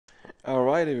All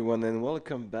right, everyone, and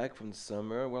welcome back from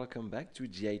summer. Welcome back to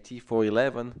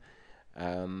git411.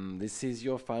 This is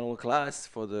your final class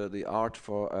for the art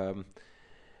for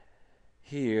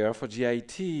here for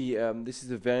GIT. This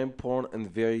is a very important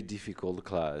and very difficult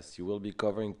class. You will be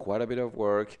covering quite a bit of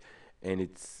work, and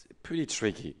it's pretty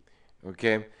tricky.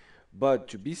 Okay, but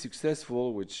to be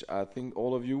successful, which I think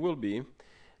all of you will be,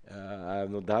 I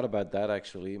have no doubt about that.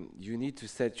 Actually, you need to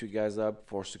set you guys up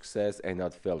for success and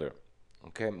not failure.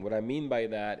 Okay, what I mean by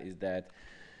that is that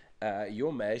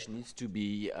your mesh needs to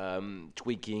be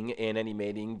tweaking and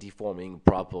animating, deforming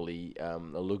properly,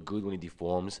 look good when it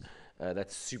deforms.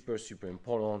 That's super, super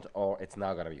important, or it's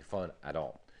not gonna be fun at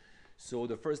all. So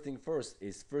the first thing first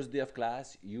is first day of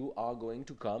class, you are going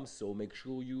to come, so make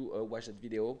sure you watch that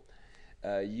video.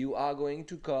 You are going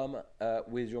to come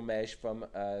with your mesh from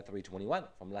 321,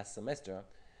 from last semester,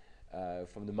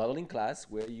 from the modeling class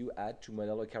where you add to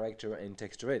model a character and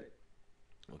texture it.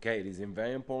 Okay, it is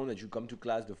very important that you come to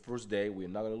class the first day. We're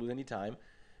not going to lose any time,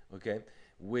 okay,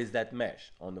 with that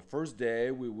mesh. On the first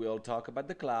day, we will talk about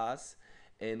the class,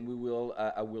 and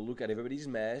I will look at everybody's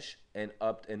mesh and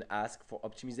ask for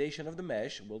optimization of the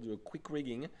mesh. We'll do a quick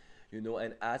rigging,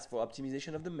 and ask for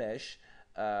optimization of the mesh,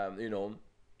 um, you know,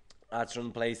 at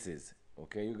certain places.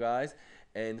 Okay, you guys.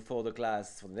 And for the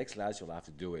next class, you'll have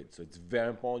to do it. So it's very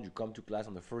important you come to class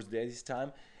on the first day this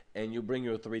time, and you bring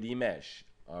your 3D mesh.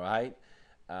 All right.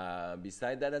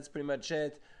 Beside that, that's pretty much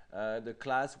it. The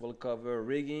class will cover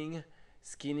rigging,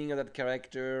 skinning of that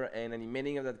character, and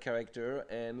animating of that character,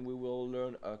 and we will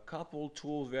learn a couple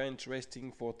tools very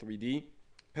interesting for 3D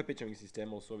puppeteering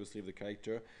system, also obviously of the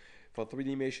character. For 3D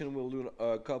animation, we'll learn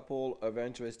a couple of very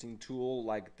interesting tools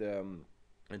like the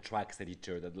tracks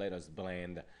editor that let us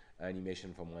blend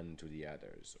animation from one to the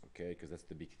others. Okay, because that's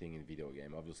the big thing in video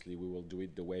game. Obviously, we will do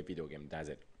it the way video game does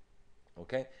it.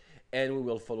 Okay, and we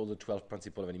will follow the 12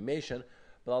 principle of animation,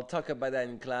 but I'll talk about that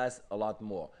in class a lot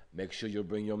more. Make sure you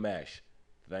bring your mesh.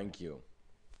 Thank you.